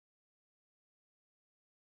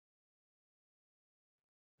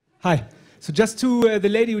Hi. So just to the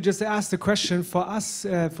lady who just asked the question, for us,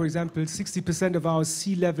 for example, 60% of our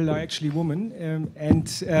C-level are actually women,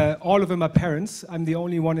 and all of them are parents. I'm the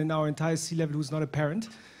only one in our entire C-level who's not a parent.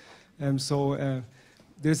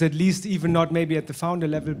 There's at least, even not maybe at the founder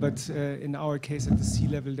level, but in our case at the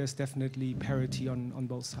C-level, there's definitely parity on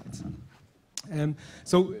both sides.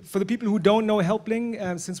 So for the people who don't know Helpling,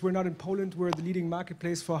 since we're not in Poland, we're the leading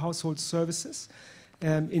marketplace for household services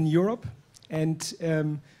in Europe.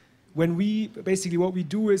 And when what we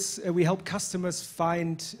do is we help customers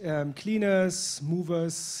find cleaners,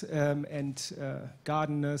 movers, and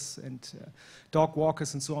gardeners, and dog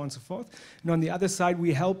walkers, and so on and so forth. And on the other side,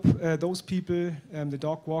 we help those people, the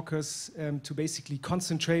dog walkers, to basically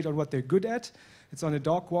concentrate on what they're good at. It's on the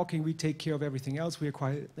dog walking, we take care of everything else. We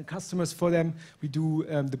acquire the customers for them. We do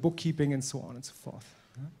the bookkeeping, and so on and so forth.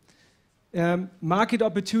 Market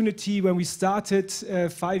opportunity when we started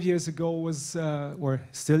 5 years ago was, or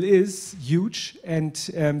still is, huge, and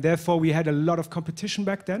therefore we had a lot of competition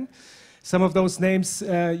back then. Some of those names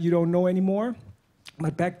you don't know anymore,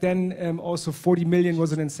 but back then also 40 million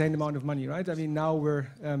was an insane amount of money, right? I mean, now we're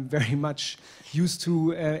very much used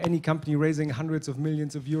to any company raising hundreds of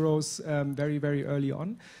millions of euros very, very early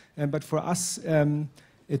on. But for us,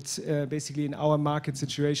 it's basically in our market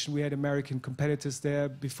situation, we had American competitors there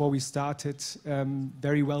before we started,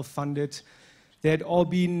 very well funded. They had all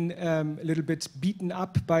been a little bit beaten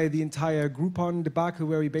up by the entire Groupon debacle,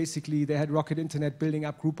 where they had Rocket Internet building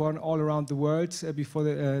up Groupon all around the world before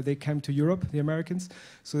they came to Europe, the Americans.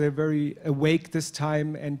 So they're very awake this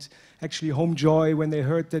time, and actually home joy when they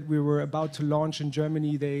heard that we were about to launch in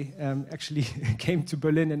Germany. They actually came to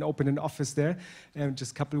Berlin and opened an office there.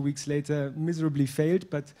 Just a couple of weeks later, miserably failed,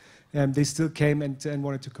 but they still came and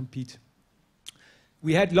wanted to compete.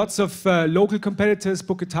 We had lots of local competitors,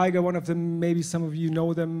 Book a Tiger, one of them, maybe some of you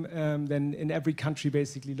know them. Then in every country,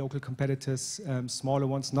 basically, local competitors, smaller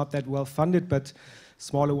ones, not that well funded, but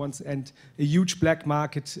smaller ones, and a huge black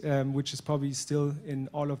market, which is probably still in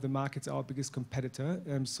all of the markets our biggest competitor.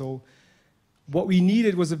 So what we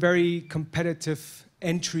needed was a very competitive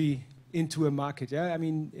entry into a market. Yeah, I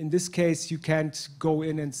mean, in this case, you can't go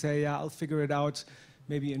in and say, yeah, I'll figure it out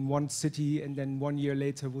maybe in one city, and then 1 year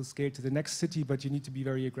later we'll scale to the next city, but you need to be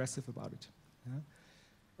very aggressive about it.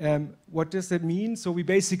 Yeah? What does that mean? So we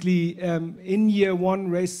basically, in year one,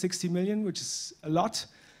 raised 60 million, which is a lot,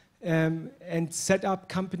 and set up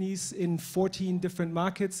companies in 14 different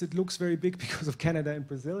markets. It looks very big because of Canada and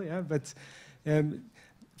Brazil, yeah, but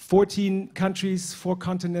 14 countries, 4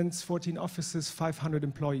 continents, 14 offices, 500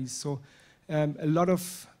 employees. So a lot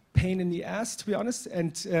of pain in the ass, to be honest,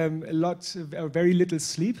 and very little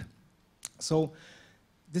sleep. So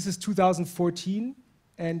this is 2014,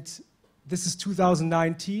 and this is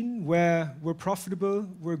 2019, where we're profitable,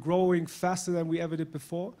 we're growing faster than we ever did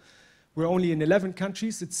before. We're only in 11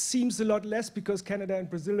 countries. It seems a lot less because Canada and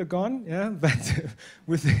Brazil are gone, yeah, but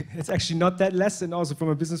it's actually not that less, and also from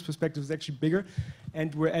a business perspective, it's actually bigger.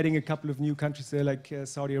 And we're adding a couple of new countries there, like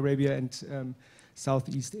Saudi Arabia and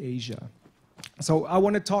Southeast Asia. So I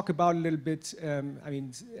want to talk about a little bit,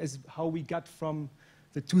 as how we got from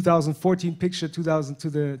the 2014 picture to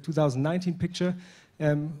the 2019 picture.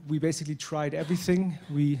 We basically tried everything.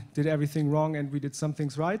 We did everything wrong, and we did some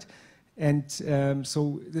things right. And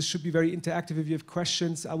so this should be very interactive. If you have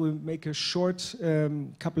questions, I will make a short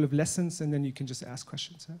couple of lessons, and then you can just ask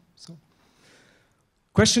questions. Huh? So,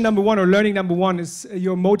 question number one, or learning number one, is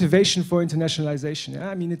your motivation for internationalization. Yeah?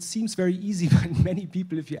 I mean, it seems very easy, but many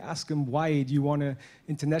people, if you ask them why do you want to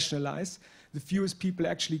internationalize, the fewest people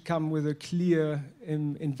actually come with a clear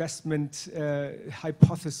investment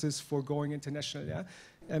hypothesis for going international. Yeah?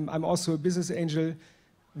 I'm also a business angel.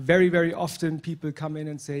 Very, very often people come in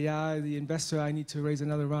and say, yeah, the investor, I need to raise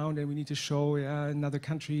another round, and we need to show another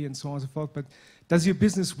country, and so on and so forth. But does your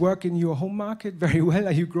business work in your home market very well?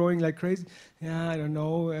 Are you growing like crazy? Yeah, I don't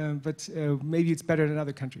know, but maybe it's better in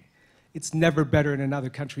another country. It's never better in another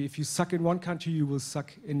country. If you suck in one country, you will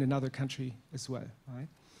suck in another country as well, right?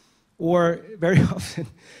 Or very often,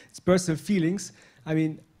 it's personal feelings. I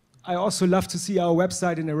mean, I also love to see our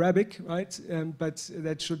website in Arabic, right? But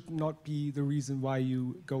that should not be the reason why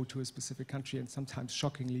you go to a specific country. And sometimes,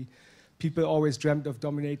 shockingly, people always dreamt of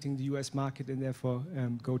dominating the US market and therefore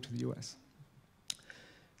go to the US.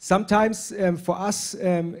 Sometimes, for us,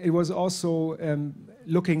 it was also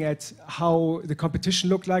looking at how the competition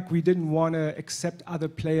looked like. We didn't want to accept other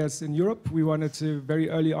players in Europe. We wanted to,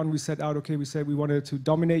 very early on, we set out, okay, we said we wanted to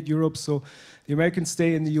dominate Europe, so the Americans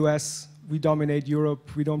stay in the US, we dominate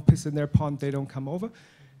Europe, we don't piss in their pond, they don't come over.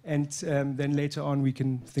 And then later on, we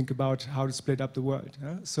can think about how to split up the world.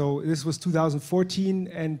 So this was 2014,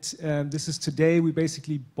 and this is today. We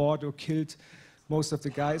basically bought or killed most of the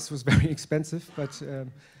guys. It was very expensive.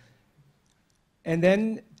 And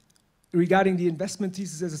then regarding the investment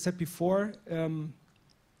thesis, as I said before,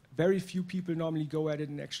 very few people normally go at it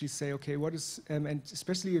and actually say, okay, what is, and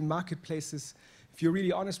especially in marketplaces, if you're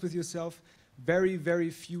really honest with yourself, very,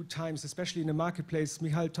 very few times, especially in a marketplace,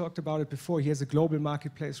 Michael talked about it before, he has a global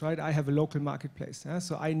marketplace, right? I have a local marketplace,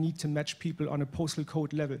 so I need to match people on a postal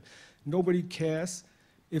code level. Nobody cares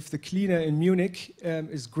if the cleaner in Munich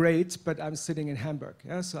is great, but I'm sitting in Hamburg.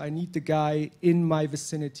 So I need the guy in my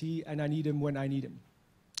vicinity, and I need him when I need him.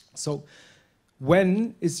 So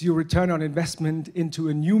when is your return on investment into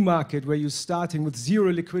a new market where you're starting with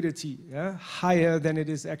zero liquidity, higher than it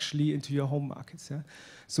is actually into your home markets?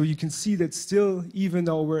 So you can see that still, even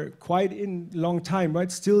though we're quite in long time, right?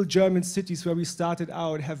 Still German cities where we started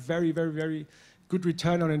out have very, very, very good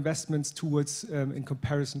return on investments towards, in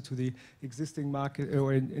comparison to the existing market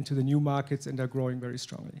or into the new markets, and are growing very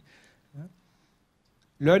strongly.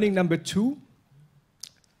 Learning number 2,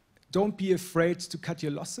 don't be afraid to cut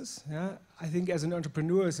your losses. I think as an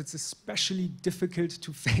entrepreneur, it's especially difficult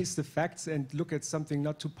to face the facts and look at something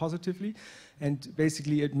not too positively and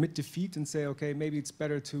basically admit defeat and say, okay, maybe it's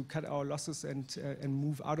better to cut our losses and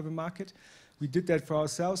move out of a market. We did that for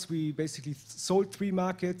ourselves. We basically sold 3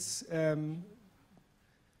 markets,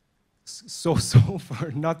 so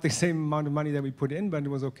for not the same amount of money that we put in, but it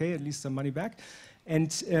was okay, at least some money back.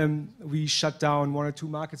 And we shut down 1 or 2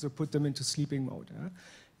 markets or put them into sleeping mode.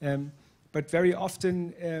 But very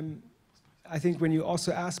often, I think when you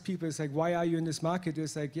also ask people, it's like, why are you in this market?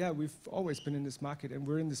 It's like, yeah, we've always been in this market, and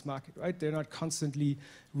we're in this market, right? They're not constantly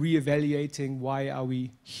reevaluating, why are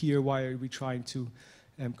we here? Why are we trying to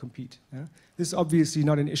compete? This is obviously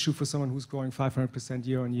not an issue for someone who's growing 500%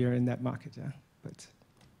 year on year in that market. But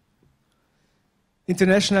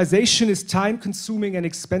internationalization is time-consuming and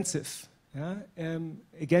expensive.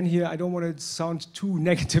 Again, here, I don't want to sound too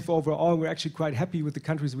negative overall. We're actually quite happy with the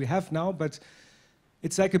countries we have now, but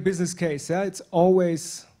it's like a business case. It's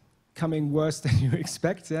always coming worse than you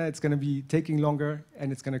expect. It's going to be taking longer,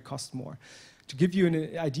 and it's going to cost more. To give you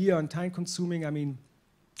an idea on time consuming, I mean,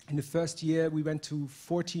 in the first year, we went to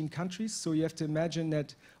 14 countries. So you have to imagine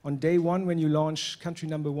that on day 1, when you launch country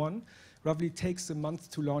number 1, roughly takes a month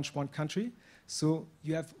to launch 1 country. So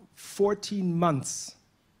you have 14 months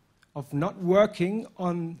of not working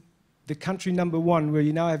on the country number 1, where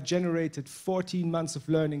you now have generated 14 months of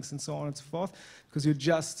learnings and so on and so forth, because you're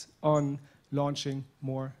just on launching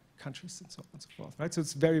more countries and so on and so forth, right? So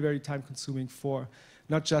it's very, very time consuming for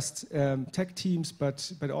not just tech teams,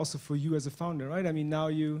 but also for you as a founder, right? I mean, now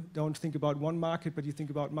you don't think about 1 market, but you think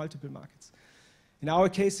about multiple markets. In our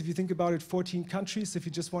case, if you think about it, 14 countries, if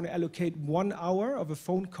you just want to allocate 1 hour of a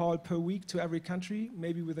phone call per week to every country,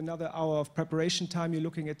 maybe with another hour of preparation time, you're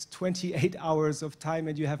looking at 28 hours of time,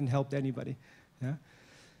 and you haven't helped anybody.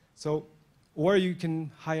 So, or you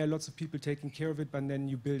can hire lots of people taking care of it, but then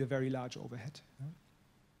you build a very large overhead.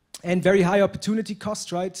 And very high opportunity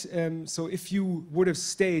cost, right? So if you would have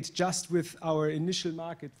stayed just with our initial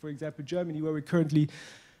market, for example, Germany, where we're currently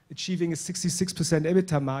achieving a 66%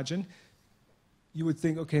 EBITDA margin, you would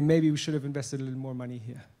think, okay, maybe we should have invested a little more money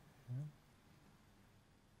here.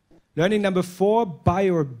 Learning number 4, buy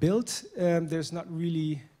or build. There's not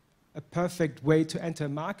really a perfect way to enter a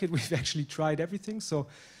market. We've actually tried everything. So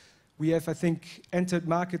we have, I think, entered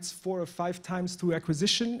markets 4 or 5 times through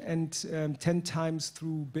acquisition and 10 times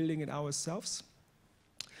through building it ourselves.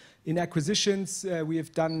 In acquisitions, we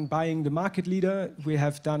have done buying the market leader. We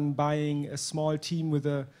have done buying a small team with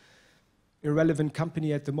a irrelevant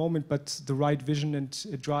company at the moment, but the right vision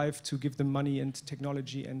and drive to give them money and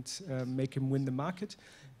technology and make them win the market.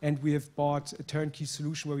 And we have bought a turnkey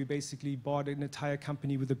solution where we basically bought an entire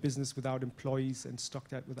company with a business without employees and stocked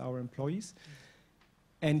that with our employees.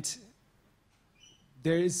 And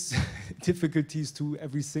there is difficulties to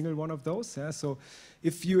every single one of those. So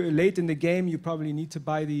if you're late in the game, you probably need to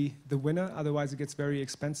buy the winner. Otherwise, it gets very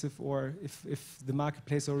expensive. Or if the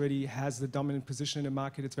marketplace already has the dominant position in the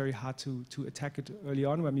market, it's very hard to attack it early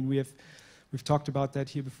on. I mean, we've talked about that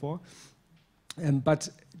here before. But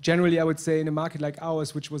generally, I would say in a market like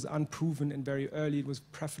ours, which was unproven and very early, it was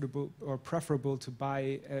preferable to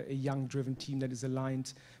buy a young, driven team that is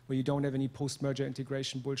aligned, where you don't have any post-merger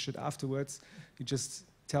integration bullshit afterwards. You just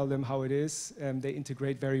tell them how it is, they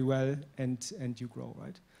integrate very well, and you grow,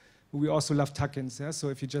 right? But we also love tuck-ins, so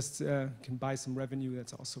if you just can buy some revenue,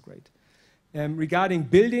 that's also great. Regarding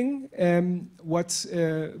building, what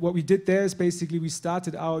we did there is basically we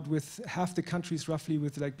started out with half the countries roughly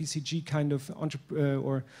with like BCG kind of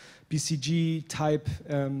or BCG type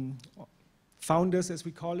founders, as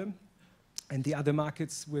we call them, and the other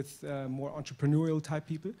markets with more entrepreneurial type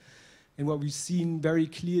people. And what we've seen very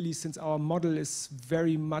clearly, since our model is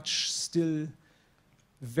very much still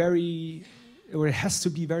or it has to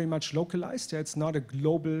be very much localized. It's not a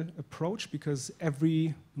global approach because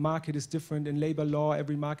every market is different in labor law,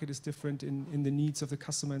 every market is different in the needs of the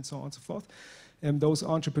customer and so on and so forth. Those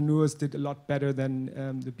entrepreneurs did a lot better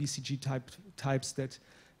than the BCG types that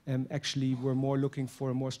actually were more looking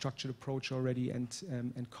for a more structured approach already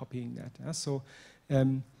and copying that. So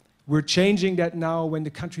we're changing that now when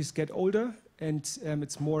the countries get older, and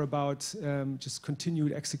it's more about just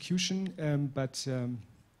continued execution, but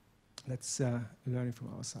that's learning from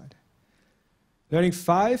our side. Learning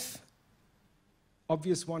 5,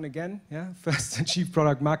 obvious one again, yeah? First achieve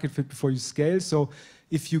product market fit before you scale. So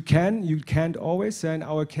if you can't always. In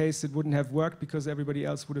our case, it wouldn't have worked because everybody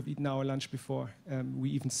else would have eaten our lunch before we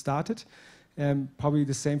even started. Probably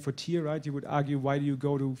the same for tier, right? You would argue, why do you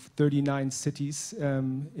go to 39 cities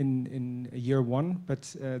in year 1,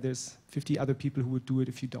 but there's 50 other people who would do it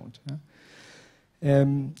if you don't. Yeah?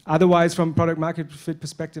 Otherwise, from product market fit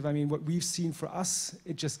perspective, I mean, what we've seen for us,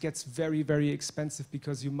 it just gets very, very expensive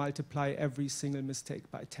because you multiply every single mistake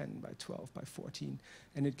by 10, by 12, by 14.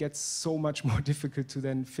 And it gets so much more difficult to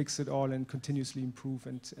then fix it all and continuously improve.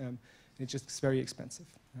 And it just gets very expensive.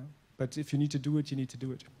 Yeah? But if you need to do it, you need to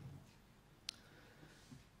do it.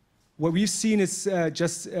 What we've seen is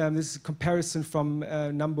just this comparison from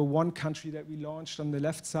number 1 country that we launched on the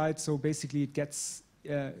left side. So basically it gets,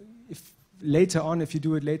 if you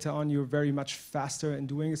do it later on, you're very much faster in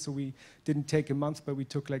doing it. So we didn't take a month, but we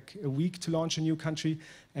took like a week to launch a new country,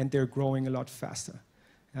 and they're growing a lot faster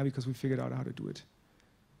because we figured out how to do it.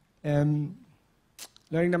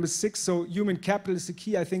 Learning number 6, so human capital is the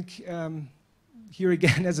key. I think here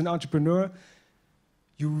again, as an entrepreneur,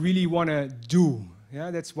 you really want to do. Yeah,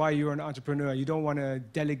 that's why you're an entrepreneur. You don't want to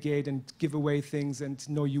delegate and give away things, and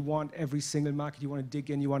no, you want every single market. You want to dig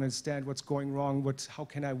in. You want to understand what's going wrong. How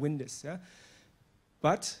can I win this? Yeah?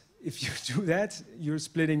 But if you do that, you're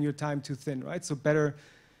splitting your time too thin, right? So better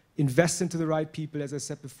invest into the right people, as I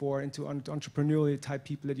said before, into entrepreneurial type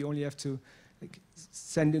people that you only have to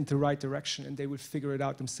send in the right direction, and they will figure it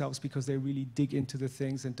out themselves because they really dig into the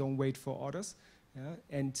things and don't wait for orders. Yeah?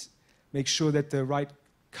 And make sure that the right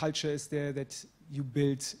culture is there, that you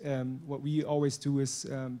build. What we always do is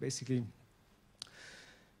basically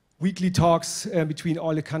weekly talks between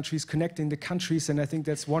all the countries, connecting the countries, and I think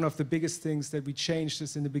that's one of the biggest things that we changed.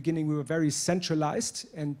 Is in the beginning we were very centralized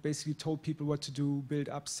and basically told people what to do, build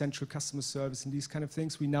up central customer service and these kind of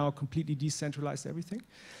things. We now completely decentralized everything,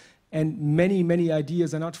 and many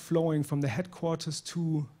ideas are not flowing from the headquarters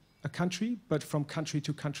to a country, but from country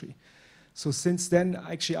to country. So since then,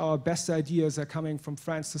 actually, our best ideas are coming from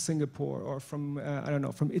France to Singapore, or from, I don't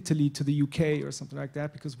know, from Italy to the UK or something like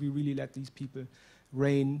that, because we really let these people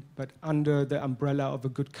reign, but under the umbrella of a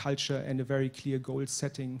good culture and a very clear goal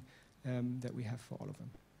setting that we have for all of them.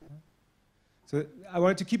 So I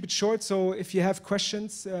wanted to keep it short, so if you have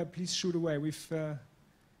questions, please shoot away. We've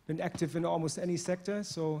been active in almost any sector,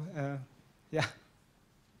 so yeah.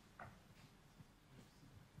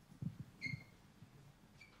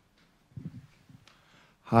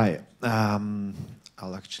 Hi,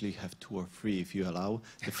 I'll actually have 2 or 3 if you allow.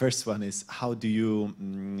 The first one is, how do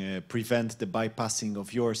you prevent the bypassing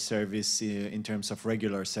of your service in terms of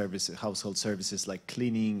regular service, household services like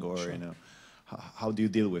cleaning, or sure. How do you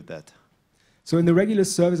deal with that? So in the regular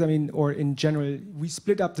service, I mean, or in general, we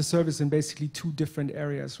split up the service in basically 2 different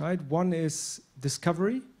areas, right? One is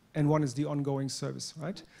discovery and one is the ongoing service,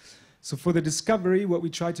 right? So for the discovery, what we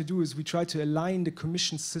try to do is we try to align the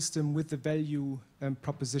commission system with the value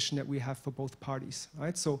proposition that we have for both parties,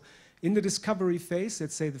 right? So in the discovery phase,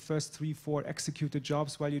 let's say the first 3, 4 executed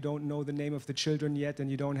jobs while you don't know the name of the children yet and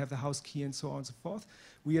you don't have the house key and so on and so forth,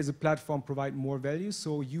 we as a platform provide more value.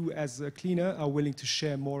 So you as a cleaner are willing to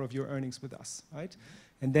share more of your earnings with us, right?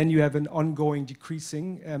 And then you have an ongoing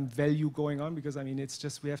decreasing value going on, because I mean, it's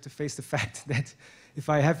just, we have to face the fact that if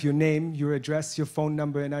I have your name, your address, your phone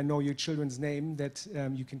number, and I know your children's name, that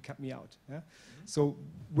you can cut me out. Yeah? So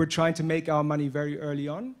we're trying to make our money very early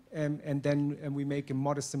on, and then we make a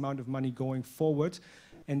modest amount of money going forward.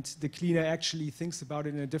 And the cleaner actually thinks about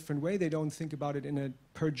it in a different way. They don't think about it in a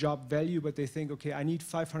per job value, but they think, okay, I need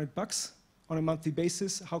 $500 on a monthly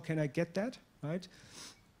basis. How can I get that, right?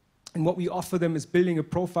 And what we offer them is building a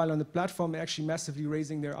profile on the platform and actually massively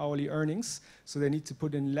raising their hourly earnings. So they need to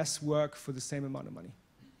put in less work for the same amount of money.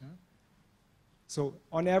 Yeah? So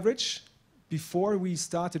on average, before we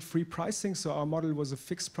started free pricing, so our model was a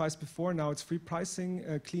fixed price before, now it's free pricing.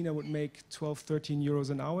 A cleaner would make 12, 13 euros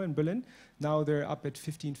an hour in Berlin. Now they're up at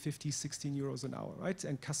 15, 50, 16 euros an hour, right?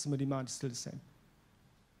 And customer demand is still the same.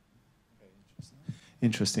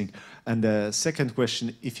 Interesting. And the second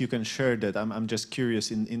question, if you can share that, I'm just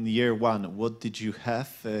curious, in year one, what did you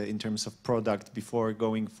have in terms of product before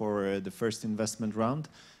going for the first investment round?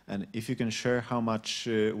 And if you can share how much,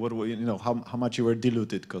 how much you were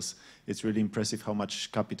diluted, because it's really impressive how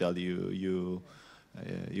much capital you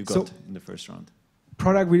got in the first round.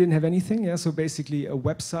 Product, we didn't have anything, yeah. So basically a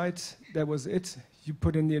website, that was it. You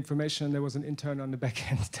put in the information, and there was an intern on the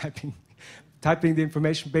back end typing the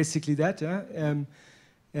information, basically that, yeah.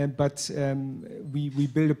 But we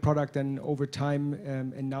built a product, and over time,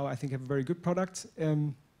 and now I think have a very good product.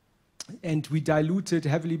 And we diluted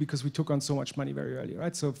heavily because we took on so much money very early,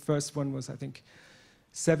 right? So first one was, I think,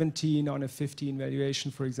 17 on a 15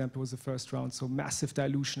 valuation, for example, was the first round. So massive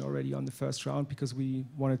dilution already on the first round because we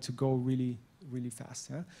wanted to go really, really fast.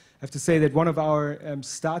 Yeah? I have to say that one of our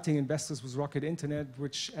starting investors was Rocket Internet,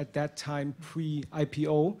 which at that time,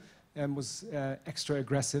 pre-IPO, was extra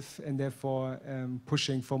aggressive and therefore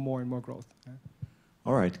pushing for more and more growth. Yeah?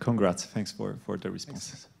 All right, congrats. Thanks for the responses.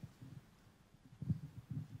 Thanks.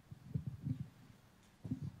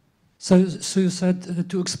 So you said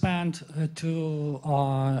to expand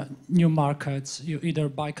to new markets, you either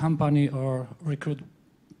buy company or recruit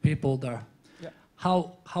people there. Yeah.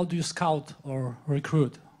 How do you scout or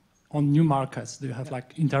recruit on new markets? Do you have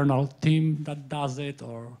like internal team that does it,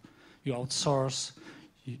 or you outsource?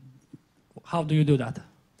 How do you do that?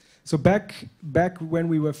 So back when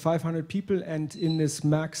we were 500 people and in this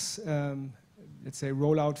max, let's say,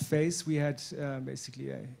 rollout phase, we had basically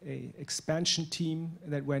a expansion team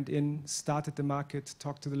that went in, started the market,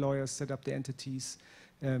 talked to the lawyers, set up the entities,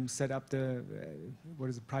 set up the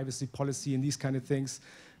privacy policy and these kind of things.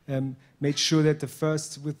 Made sure that the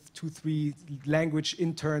first, with 2-3 language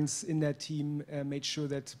interns in that team, made sure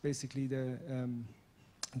that basically the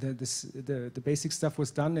basic stuff was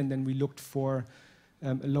done, and then we looked for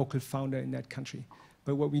a local founder in that country.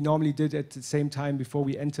 But what we normally did at the same time, before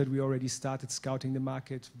we entered, we already started scouting the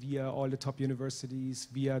market via all the top universities,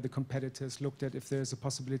 via the competitors, looked at if there's a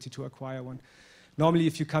possibility to acquire one. Normally,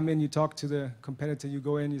 if you come in, you talk to the competitor, you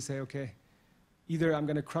go in, you say, okay, either I'm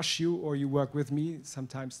going to crush you or you work with me.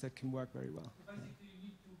 Sometimes that can work very well. Basically, you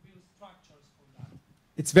need to build structures for that.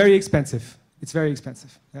 It's very expensive. It's very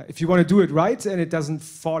expensive. If you want to do it right and it doesn't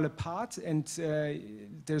fall apart and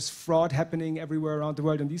there's fraud happening everywhere around the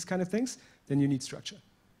world and these kind of things, then you need structure.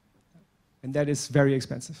 And that is very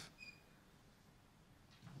expensive.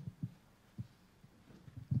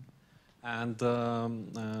 And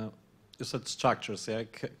you said structures, yeah?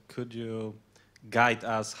 Could you guide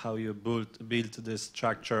us how you built this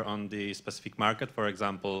structure on the specific market? For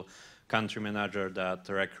example, country manager that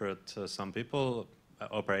recruit some people,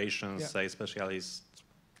 operations, say specialists.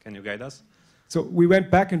 Can you guide us? So we went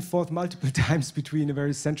back and forth multiple times between a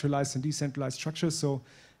very centralized and decentralized structure. So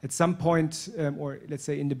at some point, or let's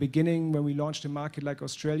say in the beginning, when we launched a market like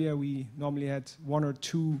Australia, we normally had 1 or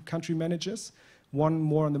 2 country managers, one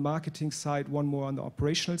more on the marketing side, one more on the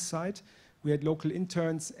operational side. We had local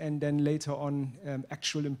interns, and then later on,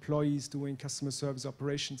 actual employees doing customer service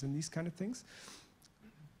operations and these kind of things.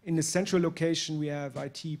 In the central location, we have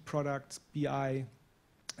IT, product, BI,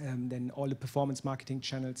 then all the performance marketing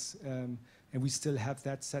channels, and we still have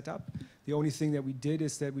that set up. The only thing that we did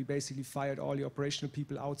is that we basically fired all the operational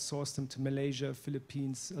people, outsourced them to Malaysia,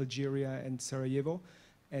 Philippines, Algeria, and Sarajevo.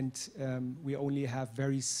 And we only have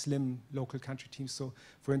very slim local country teams. So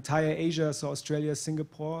for entire Asia, so Australia,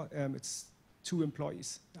 Singapore, it's 2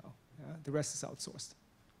 employees now. Yeah? The rest is outsourced.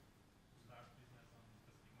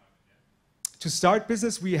 To start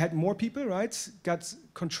business, we had more people, right? Got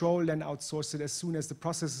control, then outsourced it. As soon as the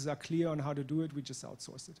processes are clear on how to do it, we just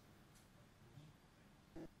outsourced it.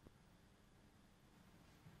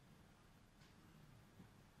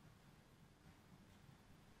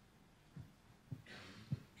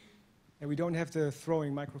 And we don't have the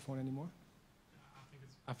throwing microphone anymore.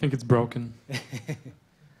 I think it's broken.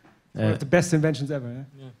 One of the best inventions ever.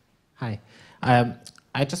 Yeah? Hi.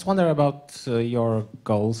 I just wonder about your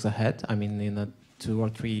goals ahead. I mean, in a 2 or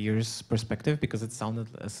 3 years perspective, because it sounded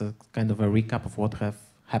as a kind of a recap of what have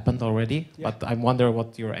happened already. Yeah. But I wonder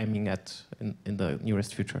what you're aiming at in the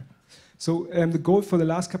nearest future. So the goal for the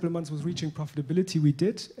last couple of months was reaching profitability. We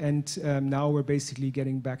did, and now we're basically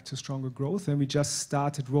getting back to stronger growth. And we just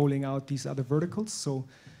started rolling out these other verticals. So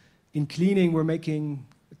in cleaning, we're making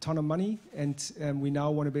a ton of money, and we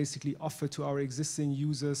now want to basically offer to our existing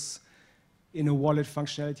users in a wallet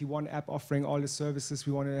functionality, one app offering all the services.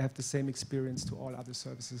 We want to have the same experience to all other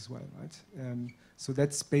services as well, right? So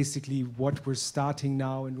that's basically what we're starting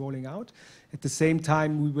now and rolling out. At the same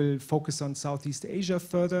time, we will focus on Southeast Asia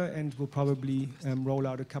further, and we'll probably roll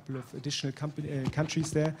out a couple of additional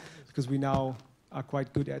countries there, because we now are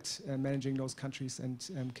quite good at managing those countries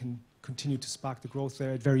and can continue to spark the growth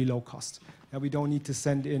there at very low cost. Now, we don't need to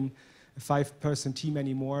send in a 5-person team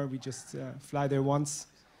anymore. We just fly there once,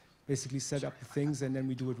 basically set up the things, and then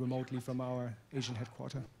we do it remotely from our Asian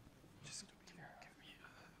headquarters.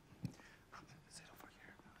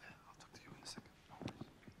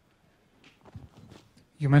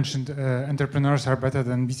 You mentioned entrepreneurs are better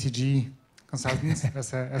than BCG consultants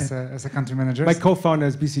as a country manager. My co-founder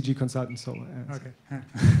is BCG consultant, so. Okay.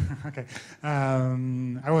 Okay.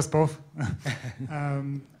 I was both.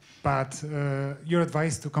 But your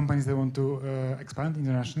advice to companies that want to expand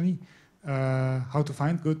internationally, how to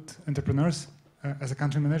find good entrepreneurs as a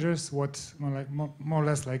country managers? What more or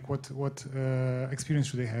less like what experience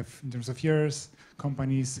should they have in terms of years,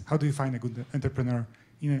 companies? How do you find a good entrepreneur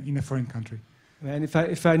in a foreign country? And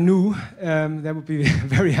if I knew, that would be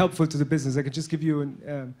very helpful to the business. I could just give you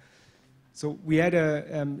an. So we had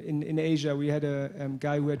in Asia, we had a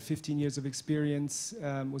guy who had 15 years of experience,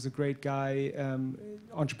 was a great guy,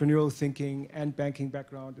 entrepreneurial thinking and banking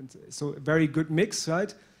background, and so a very good mix,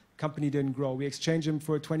 right? Company didn't grow. We exchanged him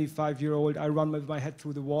for a 25-year-old, I run with my head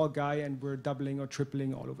through the wall guy, and we're doubling or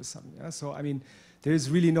tripling all of a sudden. Yeah? So I mean, there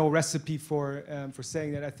is really no recipe for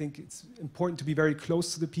saying that. I think it's important to be very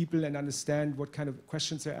close to the people and understand what kind of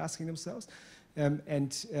questions they're asking themselves, and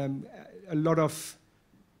a lot of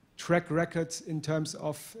track records in terms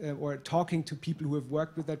of or talking to people who have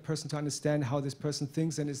worked with that person to understand how this person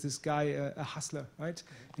thinks, and is this guy a hustler, right?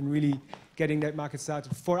 And really getting that market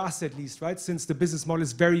started, for us at least, right? Since the business model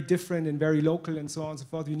is very different and very local and so on and so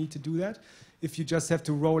forth, you need to do that. If you just have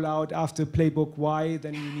to roll out after playbook Y,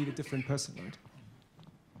 then you need a different person, right?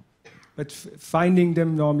 But finding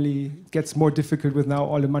them normally gets more difficult with now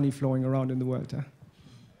all the money flowing around in the world.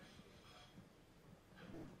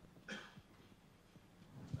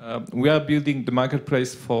 We are building the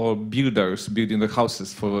marketplace for builders, building the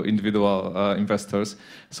houses for individual investors.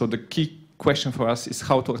 So the key question for us is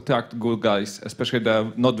how to attract good guys, especially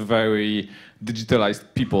the not very digitalized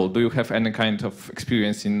people. Do you have any kind of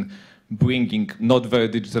experience in bringing not very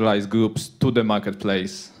digitalized groups to the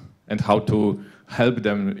marketplace, and how to help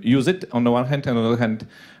them use it on the one hand, and on the other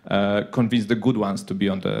hand, convince the good ones to be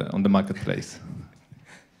on the marketplace?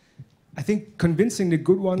 I think convincing the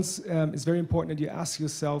good ones is very important, that you ask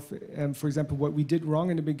yourself, for example, what we did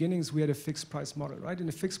wrong in the beginning is we had a fixed price model, right? In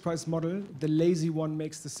a fixed price model, the lazy one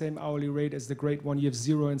makes the same hourly rate as the great one. You have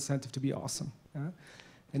zero incentive to be awesome.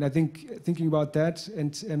 And I think thinking about that,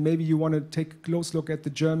 and maybe you want to take a close look at the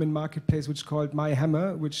German marketplace, which is called My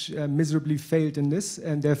Hammer, which miserably failed in this,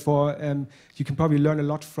 and therefore you can probably learn a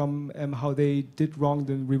lot from how they did wrong,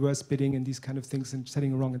 the reverse bidding and these kind of things, and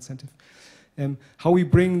setting a wrong incentive. How we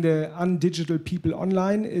bring the undigital people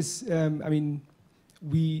online is, I mean,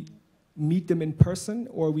 we meet them in person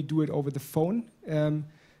or we do it over the phone.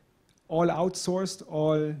 All outsourced,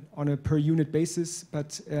 all on a per unit basis,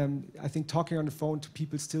 but I think talking on the phone to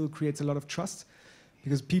people still creates a lot of trust,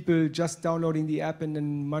 because people just downloading the app and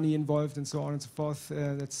then money involved and so on and so forth,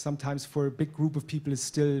 that's sometimes for a big group of people is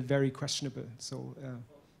still very questionable. So.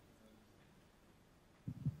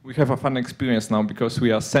 We have a fun experience now because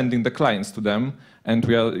we are sending the clients to them, and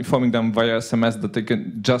we are informing them via SMS that they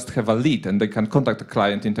can just have a lead and they can contact a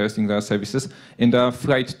client interested in their services, and they're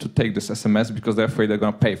afraid to take this SMS because they're afraid they're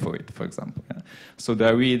going to pay for it, for example. Yeah. So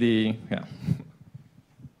they're really, yeah.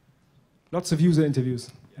 Lots of user interviews.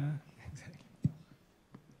 Yeah, exactly.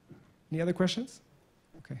 Any other questions?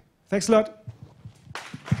 Okay. Thanks a lot.